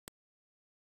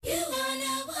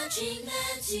watching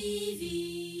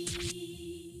MADtv.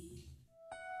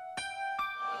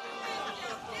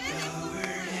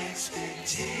 Lowered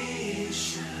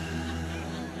expectation.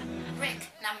 Rick,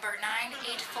 number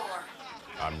 984.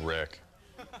 I'm Rick.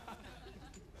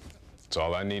 That's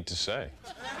all I need to say.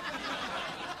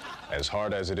 As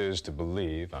hard as it is to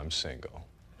believe, I'm single.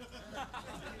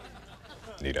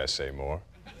 Need I say more?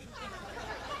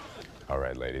 All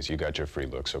right, ladies, you got your free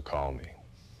look, so call me.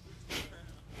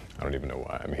 I don't even know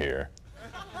why I'm here.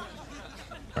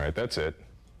 All right, that's it.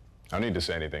 I don't need to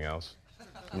say anything else. I'm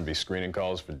gonna be screening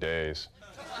calls for days.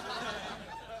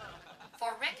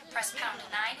 For Rick, press pound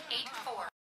 984.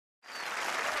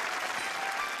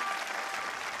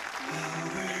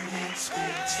 Lowered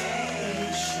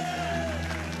expectation.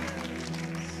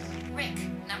 Rick,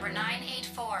 number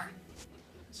 984.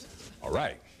 All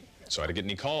right. So I didn't get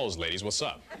any calls, ladies. What's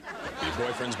up? Your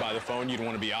boyfriend's by the phone, you don't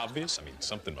want to be obvious? I mean,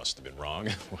 something must have been wrong.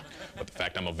 But the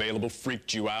fact I'm available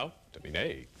freaked you out? I mean,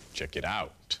 hey, check it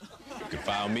out. You can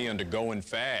file me under going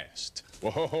fast.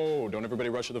 Whoa, don't everybody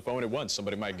rush to the phone at once.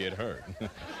 Somebody might get hurt.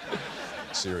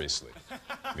 Seriously.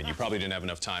 I mean, you probably didn't have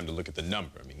enough time to look at the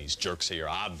number. I mean, these jerks here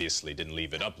obviously didn't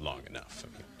leave it up long enough.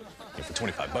 I mean, for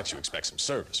 25 bucks, you expect some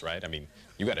service, right? I mean,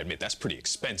 you got to admit, that's pretty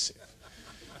expensive.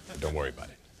 But don't worry about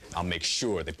it. I'll make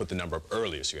sure they put the number up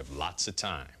earlier so you have lots of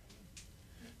time.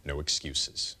 No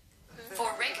excuses.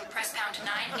 For Rick, press pound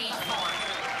 984.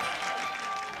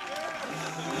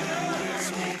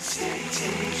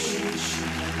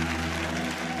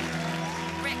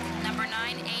 Rick, number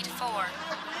 984.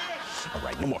 All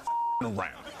right, no more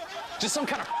around. Just some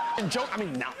kind of joke? I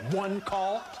mean, not one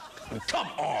call? I mean, come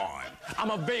on.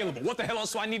 I'm available. What the hell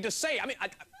else do I need to say? I mean,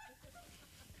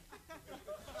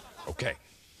 Okay.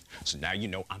 So now you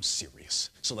know I'm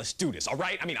serious. So let's do this, all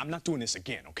right? I mean, I'm not doing this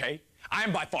again, okay? I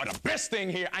am by far the best thing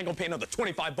here. I ain't gonna pay another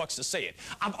 25 bucks to say it.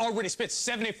 I've already spent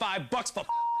 75 bucks for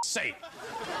sake.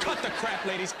 Cut the crap,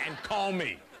 ladies, and call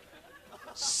me.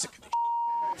 Sick of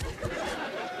this.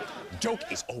 Joke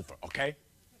is over, okay?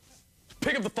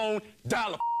 Pick up the phone,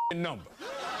 dial a number.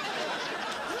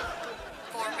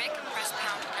 For Rick, press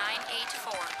pound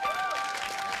 984.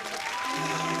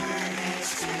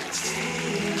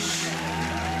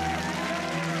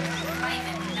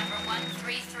 Ivan, number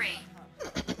 133.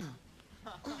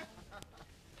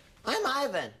 I'm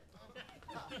Ivan.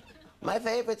 My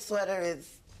favorite sweater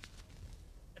is...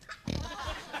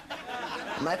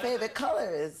 My favorite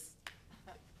color is...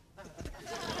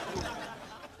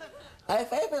 My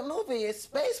favorite movie is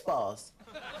Spaceballs.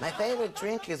 My favorite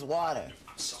drink is water.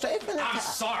 Straight from the top. I'm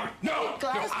sorry. No,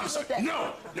 Glass I'm to sorry. the deck.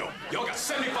 No. Y'all got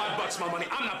 75 bucks my money.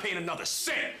 I'm not paying another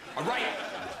cent, all right?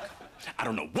 I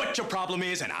don't know what your problem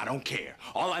is, and I don't care.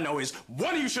 All I know is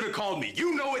one of you should have called me.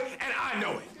 You know it, and I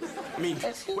know it. I mean...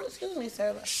 Excuse me,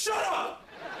 sir. Shut up!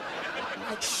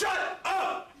 Shut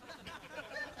up!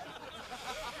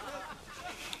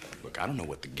 Look, I don't know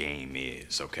what the game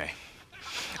is, okay?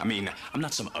 I mean, I'm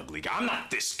not some ugly guy. I'm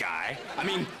not this guy. I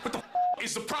mean, what the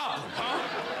is the problem, huh?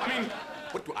 I mean,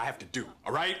 what do I have to do,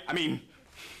 all right? I mean...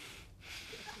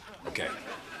 Okay.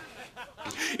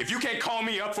 If you can't call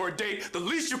me up for a date, the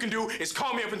least you can do is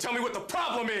call me up and tell me what the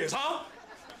problem is, huh?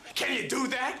 Can you do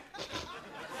that?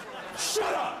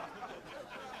 Shut up!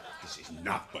 This is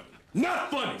not funny. Not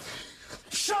funny!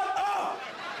 Shut up!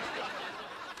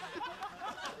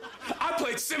 I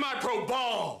played semi-pro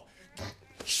ball.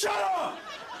 Shut up!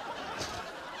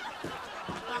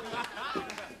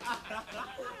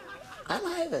 I'm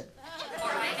Ivan.